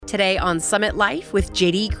Today on Summit Life with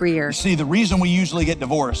J.D. Greer. You see, the reason we usually get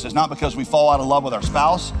divorced is not because we fall out of love with our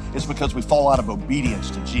spouse, it's because we fall out of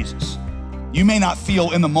obedience to Jesus. You may not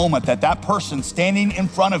feel in the moment that that person standing in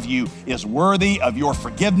front of you is worthy of your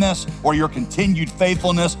forgiveness or your continued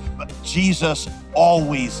faithfulness, but Jesus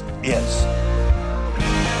always is.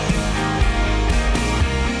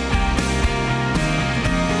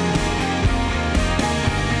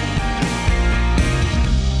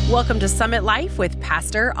 Welcome to Summit Life with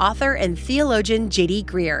pastor, author, and theologian J.D.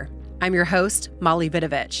 Greer. I'm your host, Molly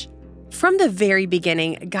Vidovich. From the very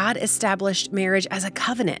beginning, God established marriage as a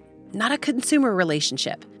covenant, not a consumer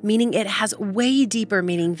relationship, meaning it has way deeper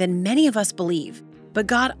meaning than many of us believe. But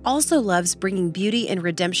God also loves bringing beauty and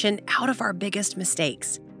redemption out of our biggest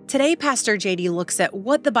mistakes. Today, Pastor J.D. looks at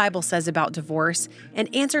what the Bible says about divorce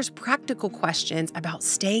and answers practical questions about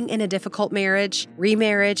staying in a difficult marriage,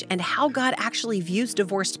 remarriage, and how God actually views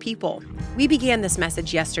divorced people. We began this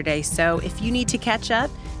message yesterday, so if you need to catch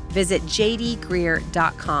up, visit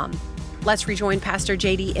jdgreer.com. Let's rejoin Pastor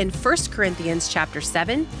J.D. in 1 Corinthians chapter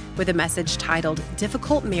 7 with a message titled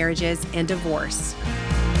Difficult Marriages and Divorce.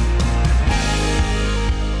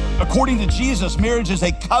 According to Jesus, marriage is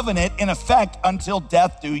a covenant in effect until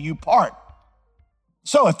death do you part.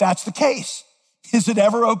 So if that's the case, is it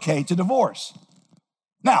ever okay to divorce?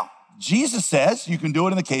 Now, Jesus says you can do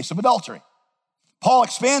it in the case of adultery. Paul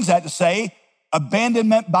expands that to say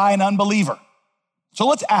abandonment by an unbeliever. So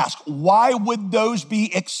let's ask, why would those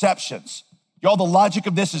be exceptions? Y'all, the logic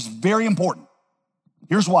of this is very important.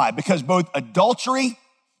 Here's why. Because both adultery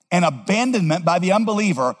and abandonment by the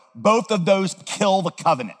unbeliever, both of those kill the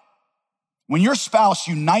covenant. When your spouse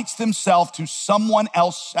unites themselves to someone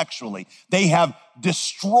else sexually, they have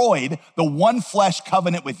destroyed the one flesh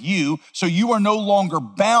covenant with you, so you are no longer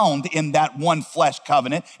bound in that one flesh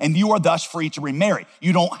covenant, and you are thus free to remarry.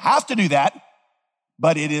 You don't have to do that,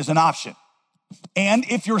 but it is an option. And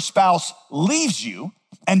if your spouse leaves you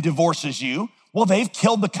and divorces you, well, they've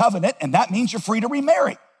killed the covenant, and that means you're free to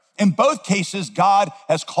remarry. In both cases, God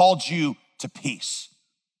has called you to peace.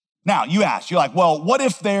 Now, you ask, you're like, well, what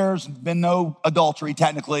if there's been no adultery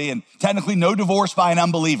technically, and technically no divorce by an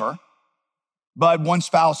unbeliever, but one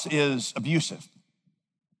spouse is abusive?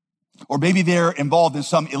 Or maybe they're involved in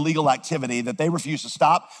some illegal activity that they refuse to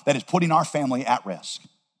stop that is putting our family at risk.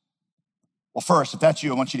 Well, first, if that's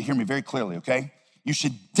you, I want you to hear me very clearly, okay? You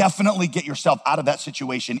should definitely get yourself out of that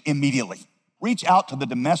situation immediately. Reach out to the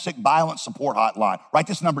Domestic Violence Support Hotline. Write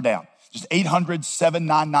this number down. Just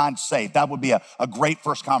 800-799-SAFE. That would be a great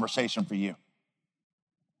first conversation for you.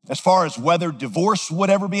 As far as whether divorce would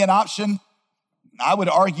ever be an option, I would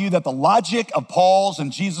argue that the logic of Paul's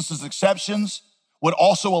and Jesus's exceptions would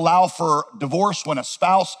also allow for divorce when a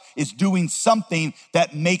spouse is doing something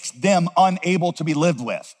that makes them unable to be lived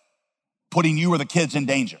with, putting you or the kids in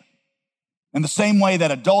danger. In the same way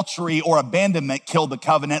that adultery or abandonment killed the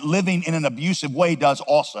covenant, living in an abusive way does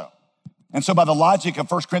also. And so by the logic of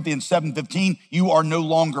 1 Corinthians 7:15, you are no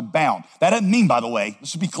longer bound. That doesn't mean, by the way, this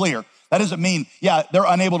should be clear, that doesn't mean, they're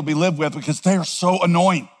unable to be lived with because they're so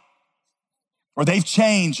annoying. Or they've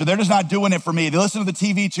changed, or they're just not doing it for me. They listen to the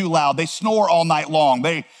TV too loud. They snore all night long.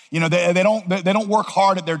 They don't work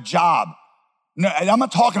hard at their job. No, I'm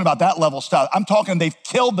not talking about that level stuff. I'm talking they've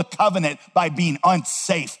killed the covenant by being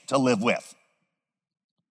unsafe to live with.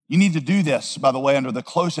 You need to do this, by the way, under the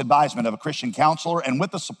close advisement of a Christian counselor and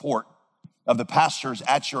with the support of the pastors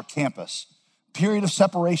at your campus. Period of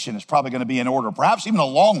separation is probably going to be in order, perhaps even a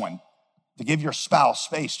long one, to give your spouse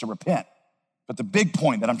space to repent. But the big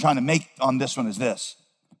point that I'm trying to make on this one is this.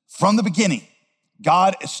 From the beginning,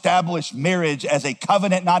 God established marriage as a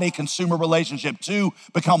covenant, not a consumer relationship, to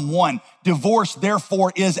become one. Divorce,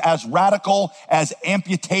 therefore, is as radical as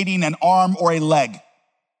amputating an arm or a leg.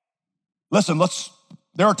 Listen,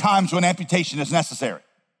 there are times when amputation is necessary.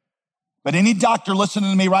 But any doctor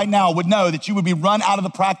listening to me right now would know that you would be run out of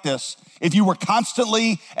the practice if you were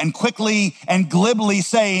constantly and quickly and glibly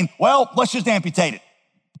saying, well, let's just amputate it.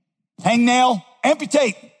 Hangnail,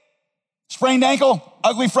 amputate. Sprained ankle,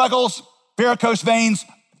 ugly freckles, varicose veins,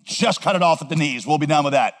 just cut it off at the knees. We'll be done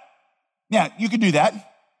with that. Yeah, you could do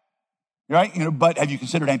that, right? But have you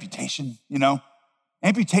considered amputation?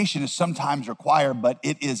 Amputation is sometimes required, but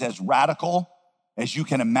it is as radical as you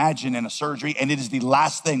can imagine in a surgery, and it is the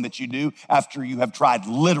last thing that you do after you have tried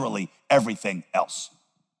literally everything else.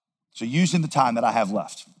 So using the time that I have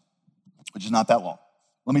left, which is not that long,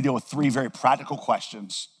 let me deal with 3 very practical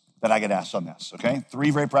questions that I get asked on this, okay?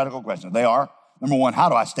 3 very practical questions. They are, number 1, how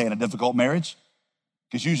do I stay in a difficult marriage?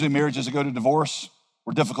 Because usually marriages that go to divorce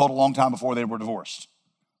were difficult a long time before they were divorced.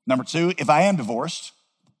 Number 2, if I am divorced,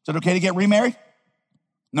 is it okay to get remarried?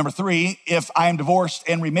 Number 3, if I am divorced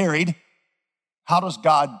and remarried, how does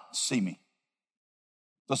God see me?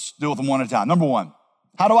 Let's deal with them one at a time. Number 1,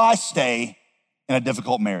 how do I stay in a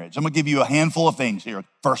difficult marriage? I'm gonna give you a handful of things here.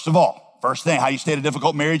 First of all, first thing, how you stay in a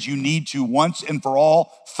difficult marriage, you need to once and for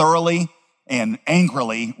all thoroughly and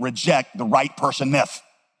angrily reject the right person myth.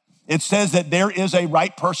 It says that there is a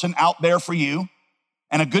right person out there for you,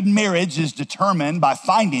 and a good marriage is determined by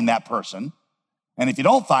finding that person. And if you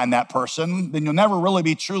don't find that person, then you'll never really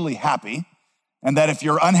be truly happy. And that if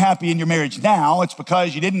you're unhappy in your marriage now, it's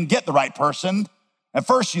because you didn't get the right person. At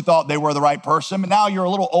first you thought they were the right person, but now you're a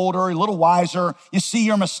little older, a little wiser. You see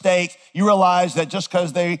your mistake. You realize that just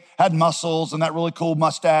because they had muscles and that really cool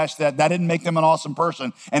mustache, that didn't make them an awesome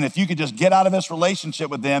person. And if you could just get out of this relationship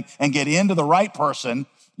with them and get into the right person,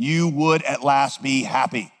 you would at last be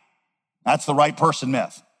happy. That's the right person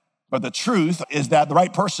myth. But the truth is that the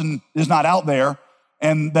right person is not out there,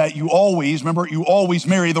 and that you always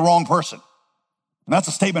marry the wrong person. And that's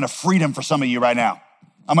a statement of freedom for some of you right now.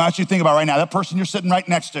 I'm gonna ask you to think about right now, that person you're sitting right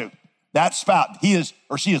next to, that spouse, he is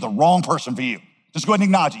or she is the wrong person for you. Just go ahead and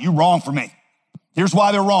acknowledge it. You're wrong for me. Here's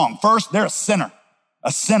why they're wrong. First, they're a sinner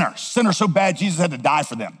so bad Jesus had to die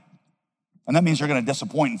for them. And that means they're gonna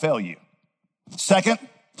disappoint and fail you. Second,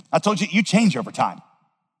 I told you, you change over time.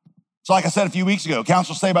 So like I said a few weeks ago,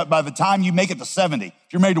 counselors say by the time you make it to 70, if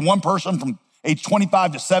you're married to one person from age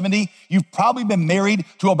 25 to 70, you've probably been married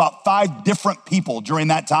to about 5 different people during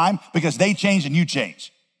that time because they changed and you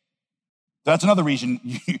changed. So that's another reason.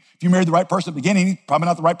 If you married the right person at the beginning, probably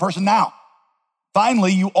not the right person now.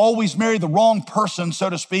 Finally, you always marry the wrong person, so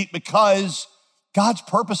to speak, because God's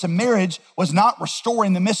purpose in marriage was not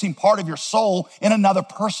restoring the missing part of your soul in another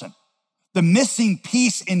person. The missing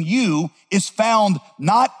piece in you is found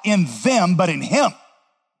not in them, but in Him.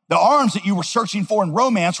 The arms that you were searching for in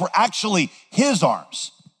romance were actually His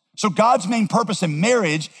arms. So God's main purpose in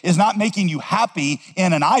marriage is not making you happy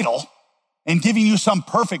in an idol and giving you some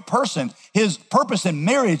perfect person. His purpose in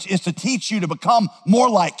marriage is to teach you to become more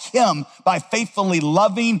like Him by faithfully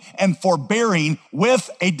loving and forbearing with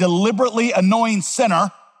a deliberately annoying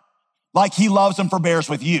sinner like He loves and forbears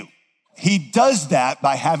with you. He does that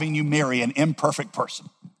by having you marry an imperfect person.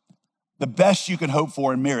 The best you can hope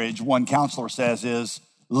for in marriage, one counselor says, is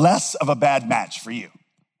less of a bad match for you.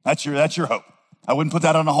 That's your hope. I wouldn't put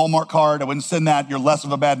that on a Hallmark card. I wouldn't send that, you're less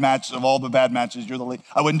of a bad match of all the bad matches, you're the lead.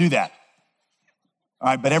 I wouldn't do that. All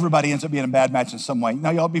right, but everybody ends up being a bad match in some way. Now,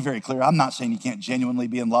 y'all be very clear. I'm not saying you can't genuinely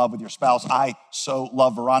be in love with your spouse. I so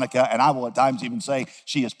love Veronica, and I will at times even say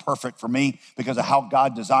she is perfect for me because of how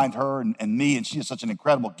God designed her and me, and she is such an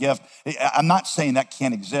incredible gift. I'm not saying that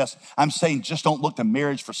can't exist. I'm saying just don't look to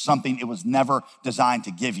marriage for something it was never designed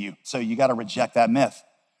to give you. So you got to reject that myth.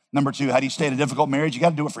 Number 2, how do you stay in a difficult marriage? You got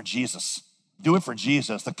to do it for Jesus. Do it for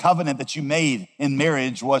Jesus. The covenant that you made in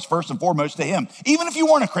marriage was first and foremost to Him, even if you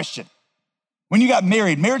weren't a Christian. When you got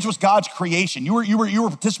married, marriage was God's creation. You were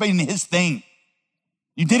participating in His thing.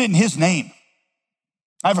 You did it in His name.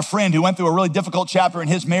 I have a friend who went through a really difficult chapter in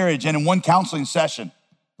his marriage, and in one counseling session,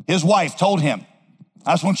 his wife told him,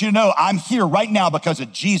 I just want you to know I'm here right now because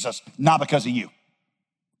of Jesus, not because of you.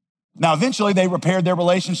 Now, eventually they repaired their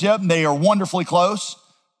relationship and they are wonderfully close.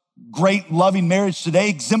 Great, loving marriage today,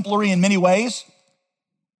 exemplary in many ways.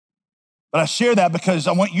 But I share that because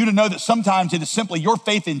I want you to know that sometimes it is simply your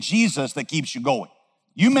faith in Jesus that keeps you going.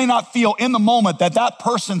 You may not feel in the moment that that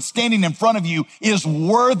person standing in front of you is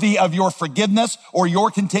worthy of your forgiveness or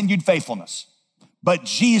your continued faithfulness, but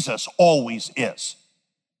Jesus always is.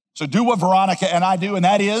 So do what Veronica and I do, and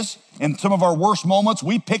that is, in some of our worst moments,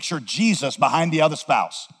 we picture Jesus behind the other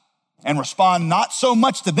spouse and respond not so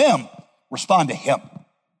much to them, respond to Him.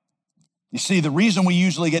 You see, the reason we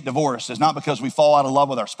usually get divorced is not because we fall out of love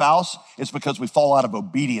with our spouse, it's because we fall out of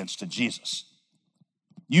obedience to Jesus.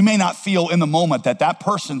 You may not feel in the moment that that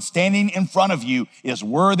person standing in front of you is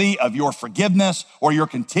worthy of your forgiveness or your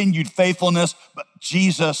continued faithfulness, but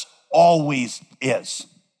Jesus always is.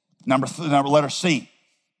 Number letter C,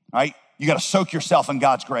 right? You got to soak yourself in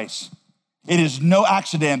God's grace. It is no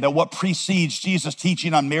accident that what precedes Jesus'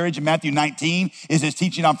 teaching on marriage in Matthew 19 is His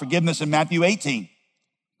teaching on forgiveness in Matthew 18.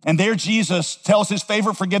 And there Jesus tells His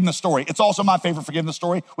favorite forgiveness story. It's also my favorite forgiveness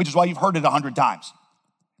story, which is why you've heard it 100 times.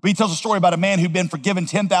 But He tells a story about a man who'd been forgiven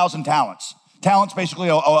 10,000 talents. Talents, basically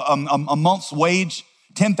a month's wage.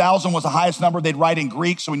 10,000 was the highest number they'd write in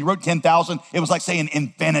Greek. So when you wrote 10,000, it was like saying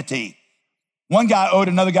infinity. One guy owed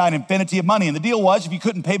another guy an infinity of money. And the deal was, if you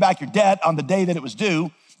couldn't pay back your debt on the day that it was due,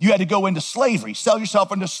 you had to go into slavery, sell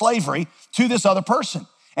yourself into slavery to this other person.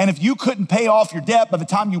 And if you couldn't pay off your debt by the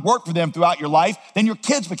time you worked for them throughout your life, then your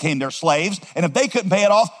kids became their slaves. And if they couldn't pay it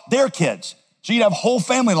off, their kids. So you'd have whole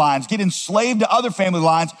family lines get enslaved to other family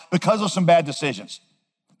lines because of some bad decisions.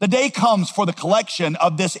 The day comes for the collection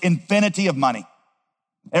of this infinity of money.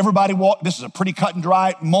 Everybody this is a pretty cut and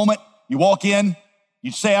dry moment. You walk in,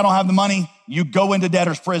 you say, I don't have the money. You go into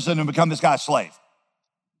debtor's prison and become this guy's slave.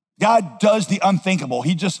 God does the unthinkable.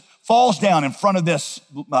 He just falls down in front of this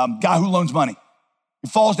guy who loans money. He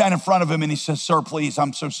falls down in front of him and he says, sir, please,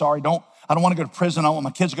 I'm so sorry. I don't want to go to prison. I don't want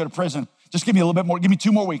my kids to go to prison. Just give me a little bit more. Give me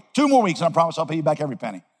 2 more weeks. 2 more weeks, and I promise I'll pay you back every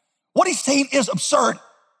penny. What he's saying is absurd.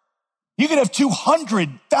 You could have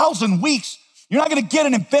 200,000 weeks. You're not going to get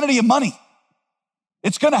an infinity of money.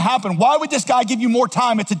 It's going to happen. Why would this guy give you more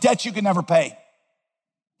time? It's a debt you can never pay.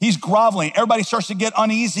 He's groveling. Everybody starts to get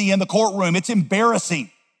uneasy in the courtroom. It's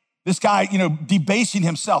embarrassing. This guy, debasing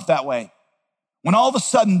himself that way. When all of a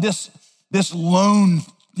sudden this loan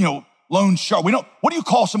shark, what do you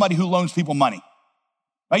call somebody who loans people money?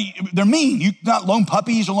 Right? They're mean. You not loan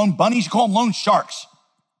puppies or loan bunnies, you call them loan sharks.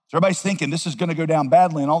 So everybody's thinking this is gonna go down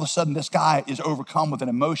badly, and all of a sudden this guy is overcome with an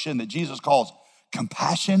emotion that Jesus calls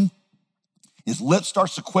compassion. His lips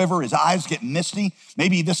starts to quiver, his eyes get misty.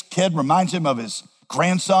 Maybe this kid reminds him of his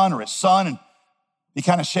grandson or his son, and he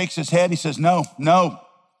kind of shakes his head. He says, no,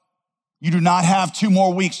 you do not have 2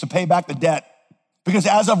 more weeks to pay back the debt, because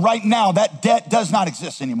as of right now, that debt does not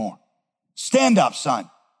exist anymore. Stand up, son.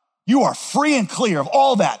 You are free and clear of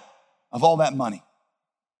all that money.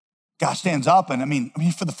 Guy stands up, and I mean,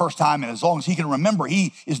 for the first time, and as long as he can remember,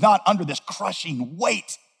 he is not under this crushing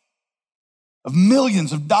weight of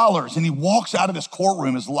millions of dollars, and he walks out of this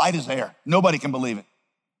courtroom as light as air. Nobody can believe it.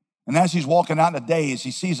 And as he's walking out in a daze,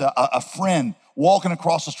 he sees a friend walking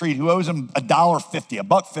across the street who owes him $1.50,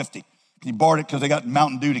 $1.50. He borrowed it because they got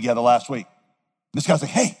Mountain Dew together last week. This guy's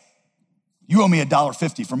like, hey, you owe me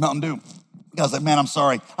 $1.50 for Mountain Dew. The guy's like, man, I'm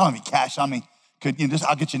sorry. I don't have any cash on me.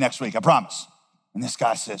 I'll get you next week, I promise. And this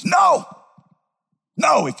guy says, no,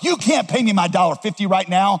 if you can't pay me my $1.50 right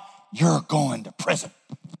now, you're going to prison.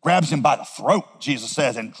 Grabs him by the throat, Jesus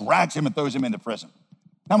says, and drags him and throws him into prison.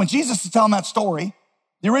 Now, when Jesus is telling that story,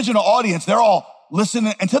 the original audience, they're all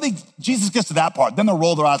listening until Jesus gets to that part. Then they'll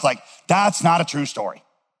roll their eyes like, that's not a true story.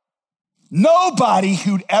 Nobody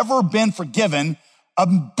who'd ever been forgiven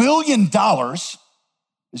 $1 billion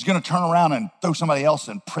is going to turn around and throw somebody else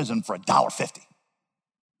in prison for $1.50.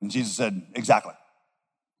 And Jesus said, exactly.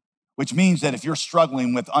 Which means that if you're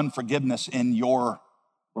struggling with unforgiveness in your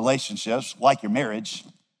relationships, like your marriage,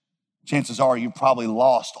 chances are you've probably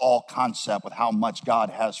lost all concept with how much God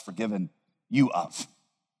has forgiven you of.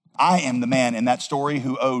 I am the man in that story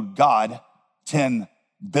who owed God $10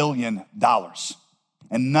 billion.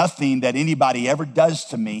 And nothing that anybody ever does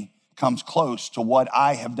to me comes close to what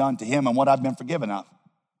I have done to him and what I've been forgiven of.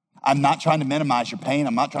 I'm not trying to minimize your pain.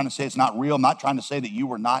 I'm not trying to say it's not real. I'm not trying to say that you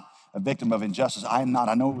were not a victim of injustice. I am not.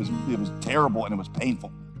 I know it was terrible and it was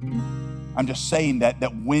painful. I'm just saying that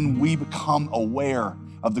when we become aware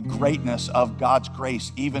of the greatness of God's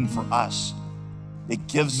grace, even for us, it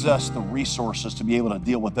gives us the resources to be able to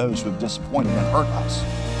deal with those who have disappointed and hurt us.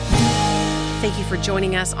 Thank you for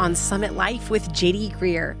joining us on Summit Life with J.D.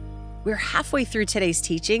 Greer. We're halfway through today's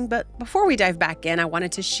teaching, but before we dive back in, I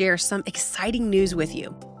wanted to share some exciting news with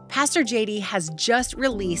you. Pastor J.D. has just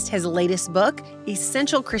released his latest book,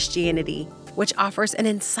 Essential Christianity, which offers an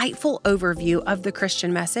insightful overview of the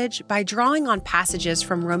Christian message by drawing on passages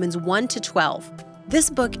from Romans 1 to 12. This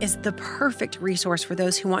book is the perfect resource for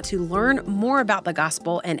those who want to learn more about the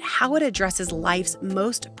gospel and how it addresses life's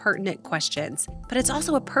most pertinent questions. But it's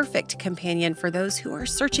also a perfect companion for those who are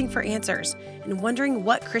searching for answers and wondering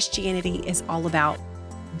what Christianity is all about.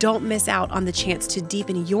 Don't miss out on the chance to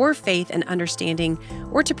deepen your faith and understanding,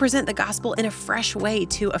 or to present the gospel in a fresh way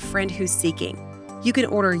to a friend who's seeking. You can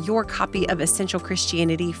order your copy of Essential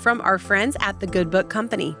Christianity from our friends at The Good Book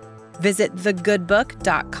Company. Visit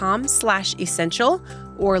thegoodbook.com/essential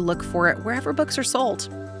or look for it wherever books are sold.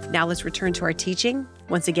 Now let's return to our teaching.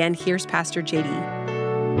 Once again, here's Pastor J.D.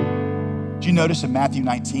 Did you notice in Matthew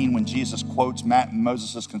 19 when Jesus quotes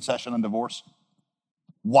Moses' concession on divorce?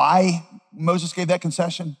 Why Moses gave that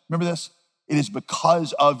concession? Remember this? It is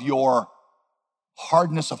because of your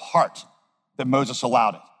hardness of heart that Moses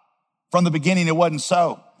allowed it. From the beginning, it wasn't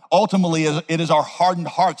so. Ultimately, it is our hardened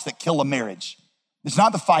hearts that kill a marriage. It's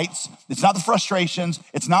not the fights. It's not the frustrations.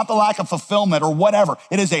 It's not the lack of fulfillment or whatever.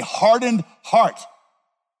 It is a hardened heart.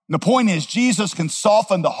 And the point is, Jesus can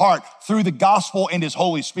soften the heart through the gospel and his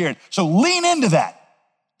Holy Spirit. So lean into that.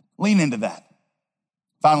 Lean into that.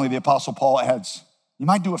 Finally, the Apostle Paul adds, you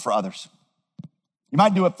might do it for others. You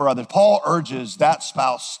might do it for others. Paul urges that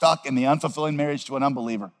spouse stuck in the unfulfilling marriage to an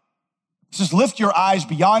unbeliever. He says, lift your eyes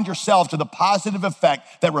beyond yourself to the positive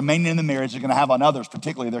effect that remaining in the marriage is going to have on others,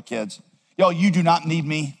 particularly their kids. Y'all, you do not need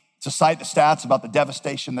me to cite the stats about the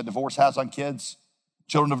devastation that divorce has on kids.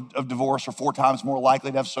 Children of divorce are 4 times more likely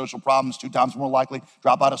to have social problems, 2 times more likely to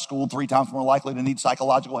drop out of school, 3 times more likely to need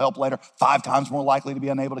psychological help later, 5 times more likely to be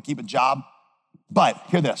unable to keep a job. But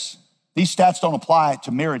hear this, these stats don't apply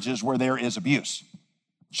to marriages where there is abuse.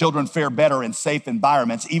 Children fare better in safe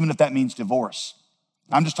environments, even if that means divorce.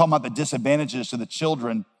 I'm just talking about the disadvantages to the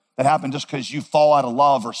children that happen just because you fall out of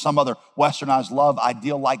love or some other westernized love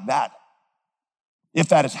ideal like that. If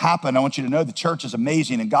that has happened, I want you to know the church is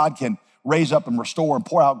amazing and God can raise up and restore and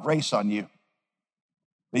pour out grace on you.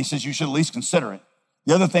 But he says you should at least consider it.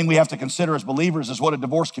 The other thing we have to consider as believers is what a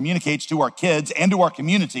divorce communicates to our kids and to our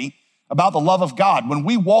community about the love of God. When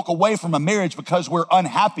we walk away from a marriage because we're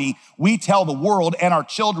unhappy, we tell the world and our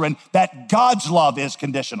children that God's love is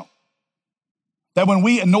conditional. That when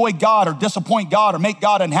we annoy God or disappoint God or make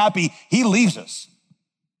God unhappy, he leaves us.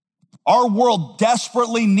 Our world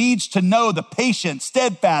desperately needs to know the patient,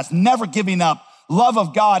 steadfast, never giving up love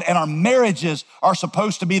of God, and our marriages are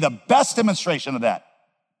supposed to be the best demonstration of that.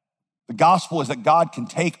 The gospel is that God can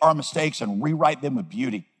take our mistakes and rewrite them with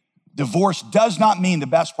beauty. Divorce does not mean the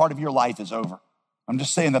best part of your life is over. I'm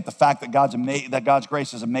just saying that the fact that God's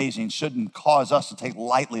grace is amazing shouldn't cause us to take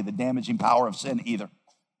lightly the damaging power of sin either.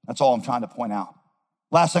 That's all I'm trying to point out.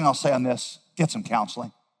 Last thing I'll say on this, get some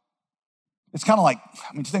counseling. It's kind of like,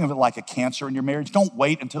 think of it like a cancer in your marriage. Don't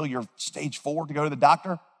wait until you're stage 4 to go to the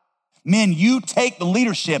doctor. Men, you take the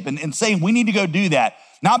leadership and say, we need to go do that.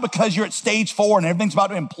 Not because you're at stage 4 and everything's about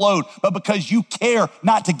to implode, but because you care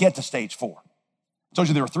not to get to stage 4. I told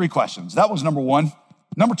you there were 3 questions. That was number 1.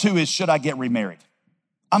 Number 2 is, should I get remarried?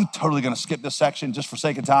 I'm totally gonna skip this section just for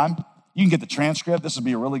sake of time. You can get the transcript. This would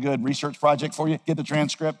be a really good research project for you. Get the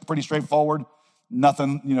transcript, pretty straightforward.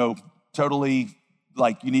 Nothing, totally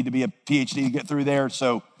like you need to be a PhD to get through there.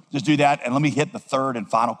 So just do that. And let me hit the 3rd and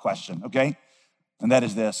final question, okay? And that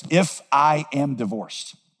is this. If I am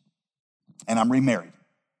divorced and I'm remarried,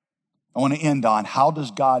 I want to end on, how does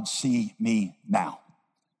God see me now?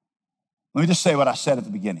 Let me just say what I said at the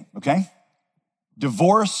beginning, okay?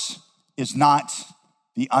 Divorce is not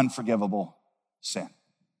the unforgivable sin.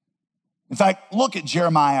 In fact, look at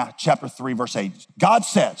Jeremiah chapter 3, verse 8. God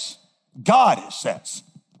says,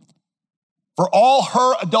 for all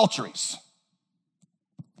her adulteries,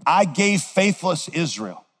 I gave faithless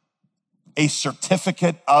Israel a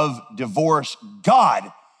certificate of divorce.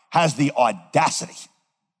 God has the audacity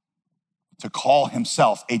to call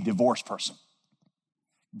himself a divorced person.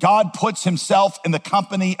 God puts himself in the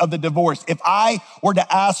company of the divorced. If I were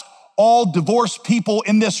to ask all divorced people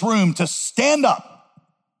in this room to stand up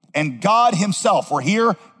and God himself were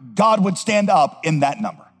here, God would stand up in that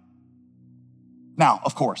number. Now,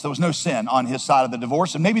 of course, there was no sin on his side of the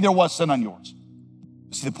divorce, and maybe there was sin on yours.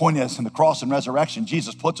 See, the point is, in the cross and resurrection,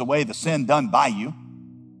 Jesus puts away the sin done by you.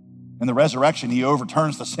 In the resurrection, he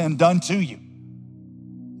overturns the sin done to you.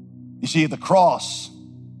 You see, at the cross,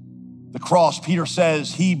 Peter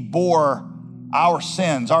says he bore our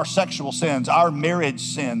sins, our sexual sins, our marriage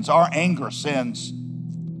sins, our anger sins,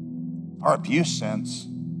 our abuse sins.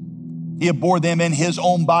 He bore them in his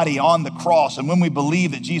own body on the cross. And when we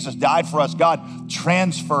believe that Jesus died for us, God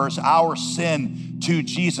transfers our sin to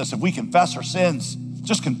Jesus. If we confess our sins,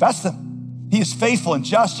 just confess them. He is faithful and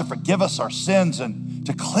just to forgive us our sins and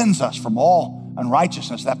to cleanse us from all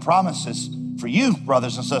unrighteousness. That promise is for you,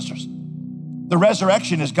 brothers and sisters. The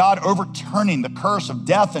resurrection is God overturning the curse of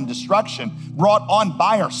death and destruction brought on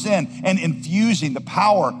by our sin and infusing the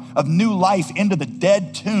power of new life into the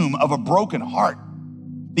dead tomb of a broken heart.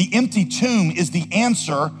 The empty tomb is the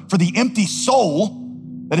answer for the empty soul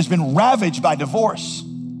that has been ravaged by divorce.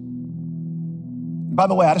 By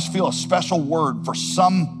the way, I just feel a special word for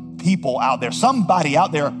some people out there, somebody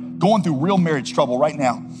out there going through real marriage trouble right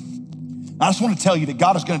now. I just want to tell you that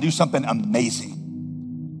God is going to do something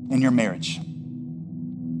amazing in your marriage.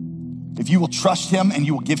 If you will trust him and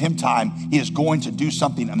you will give him time, he is going to do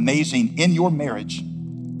something amazing in your marriage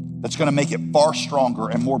that's going to make it far stronger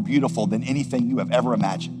and more beautiful than anything you have ever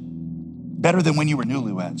imagined. Better than when you were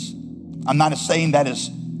newlyweds. I'm not saying that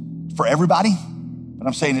is for everybody, but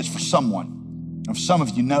I'm saying it's for someone. And if some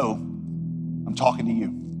of you know, I'm talking to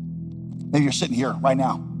you. Maybe you're sitting here right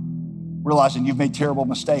now, realizing you've made terrible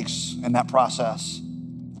mistakes in that process.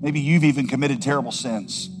 Maybe you've even committed terrible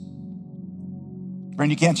sins.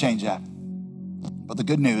 Friend, you can't change that. But the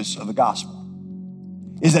good news of the gospel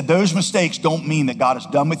is that those mistakes don't mean that God is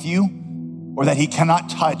done with you or that he cannot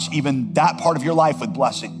touch even that part of your life with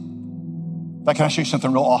blessing. In fact, can I show you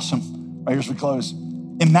something real awesome right here as we close?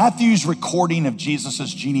 In Matthew's recording of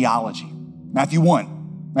Jesus's genealogy, Matthew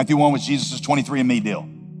 1 was Jesus's 23andMe deal.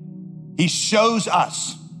 He shows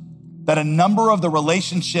us that a number of the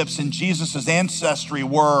relationships in Jesus' ancestry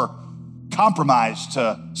were compromised,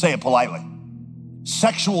 to say it politely.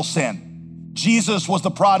 Sexual sin. Jesus was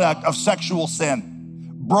the product of sexual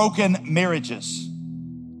sin. Broken marriages.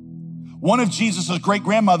 One of Jesus'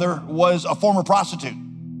 great-grandmother was a former prostitute.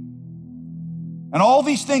 And all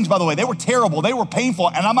these things, by the way, they were terrible, they were painful,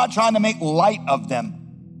 and I'm not trying to make light of them.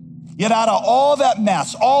 Yet out of all that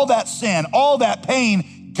mess, all that sin, all that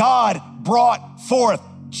pain, God brought forth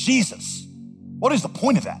Jesus. What is the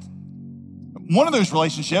point of that? One of those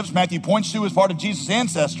relationships Matthew points to as part of Jesus'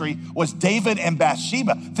 ancestry was David and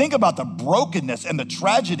Bathsheba. Think about the brokenness and the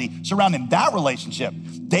tragedy surrounding that relationship.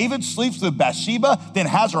 David sleeps with Bathsheba, then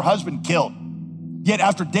has her husband killed. Yet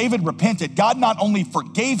after David repented, God not only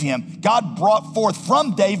forgave him, God brought forth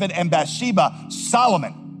from David and Bathsheba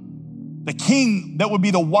Solomon, the king that would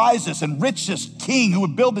be the wisest and richest king who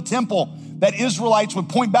would build the temple that Israelites would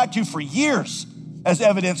point back to for years as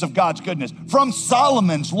evidence of God's goodness. From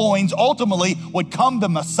Solomon's loins ultimately would come the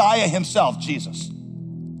Messiah himself, Jesus.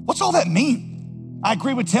 What's all that mean? I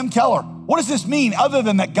agree with Tim Keller. What does this mean other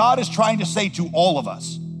than that God is trying to say to all of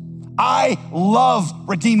us, I love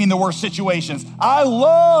redeeming the worst situations. I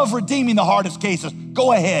love redeeming the hardest cases.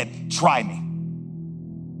 Go ahead, try me.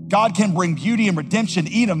 God can bring beauty and redemption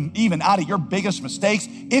even out of your biggest mistakes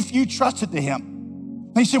if you trusted to him.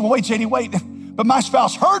 And you say, well, wait, JD, wait, but my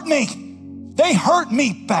spouse hurt me. They hurt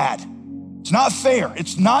me bad. It's not fair.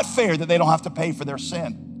 It's not fair that they don't have to pay for their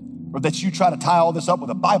sin, or that you try to tie all this up with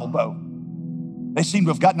a Bible bow. They seem to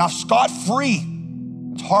have gotten off scot-free.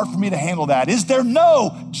 It's hard for me to handle that. Is there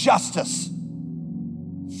no justice?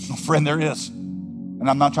 Well, friend, there is. And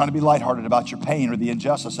I'm not trying to be lighthearted about your pain or the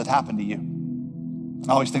injustice that happened to you.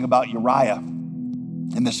 I always think about Uriah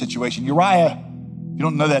in this situation. Uriah, if you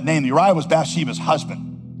don't know that name, Uriah was Bathsheba's husband.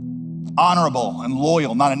 Honorable and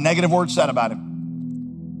loyal, not a negative word said about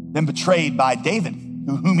him. Then betrayed by David,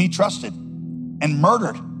 whom he trusted, and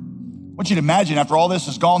murdered. I want you to imagine after all this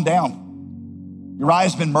has gone down,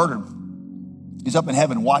 Uriah's been murdered. He's up in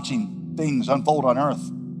heaven watching things unfold on earth.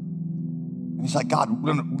 And he's like, God,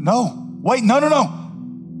 no, wait, no.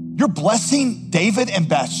 You're blessing David and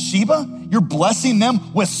Bathsheba? You're blessing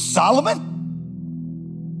them with Solomon?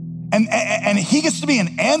 And he gets to be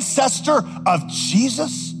an ancestor of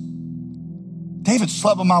Jesus? David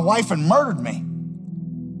slept with my wife and murdered me.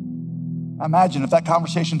 I imagine if that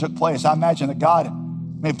conversation took place, I imagine that God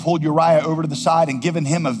may have pulled Uriah over to the side and given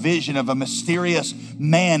him a vision of a mysterious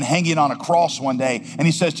man hanging on a cross one day. And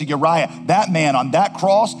he says to Uriah, that man on that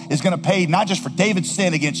cross is gonna pay not just for David's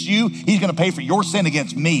sin against you, he's gonna pay for your sin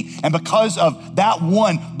against me. And because of that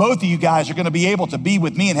one, both of you guys are gonna be able to be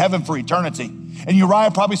with me in heaven for eternity. And Uriah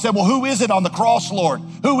probably said, well, who is it on the cross, Lord?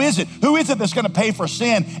 Who is it? Who is it that's gonna pay for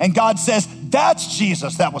sin? And God says, that's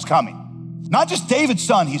Jesus that was coming. Not just David's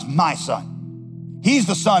son, he's my son. He's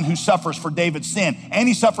the son who suffers for David's sin, and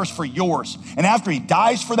he suffers for yours. And after he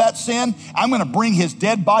dies for that sin, I'm gonna bring his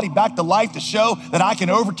dead body back to life to show that I can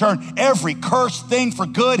overturn every cursed thing for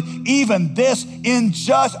good, even this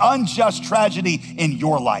unjust tragedy in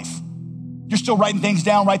your life. You're still writing things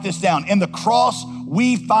down, write this down. In the cross,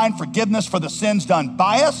 we find forgiveness for the sins done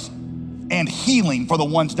by us and healing for the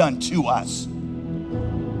ones done to us.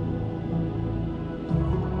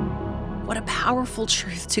 What a powerful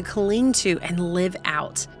truth to cling to and live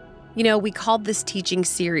out. You know, we called this teaching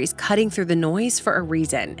series Cutting Through the Noise for a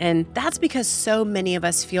reason, and that's because so many of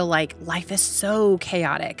us feel like life is so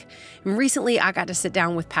chaotic. And recently, I got to sit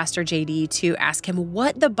down with Pastor J.D. to ask him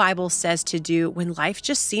what the Bible says to do when life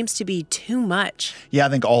just seems to be too much. Yeah, I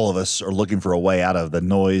think all of us are looking for a way out of the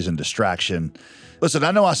noise and distraction. Listen,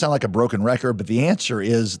 I know I sound like a broken record, but the answer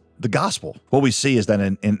is the gospel. What we see is that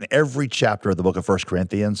in every chapter of the book of 1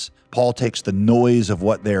 Corinthians, Paul takes the noise of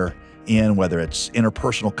what they're in, whether it's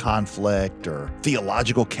interpersonal conflict or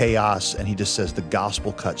theological chaos, and he just says the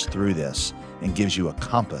gospel cuts through this and gives you a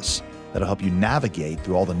compass that'll help you navigate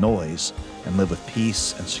through all the noise and live with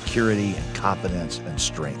peace and security and confidence and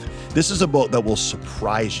strength. This is a book that will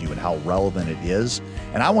surprise you in how relevant it is,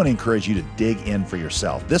 and I want to encourage you to dig in for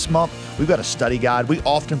yourself. This month, we've got a study guide. We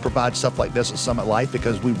often provide stuff like this at Summit Life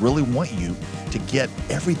because we really want you to get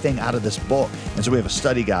everything out of this book. And so we have a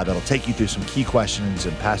study guide that'll take you through some key questions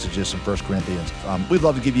and passages from 1 Corinthians. We'd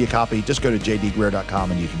love to give you a copy. Just go to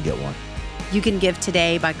jdgreer.com and you can get one. You can give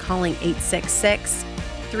today by calling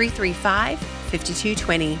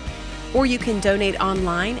 866-335-5220, or you can donate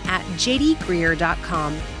online at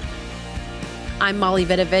jdgreer.com. I'm Molly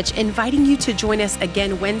Vidovich, inviting you to join us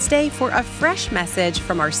again Wednesday for a fresh message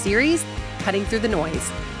from our series, Cutting Through the Noise.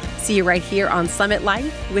 See you right here on Summit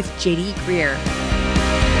Life with J.D. Greer.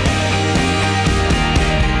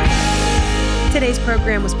 Today's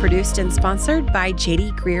program was produced and sponsored by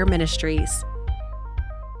J.D. Greer Ministries.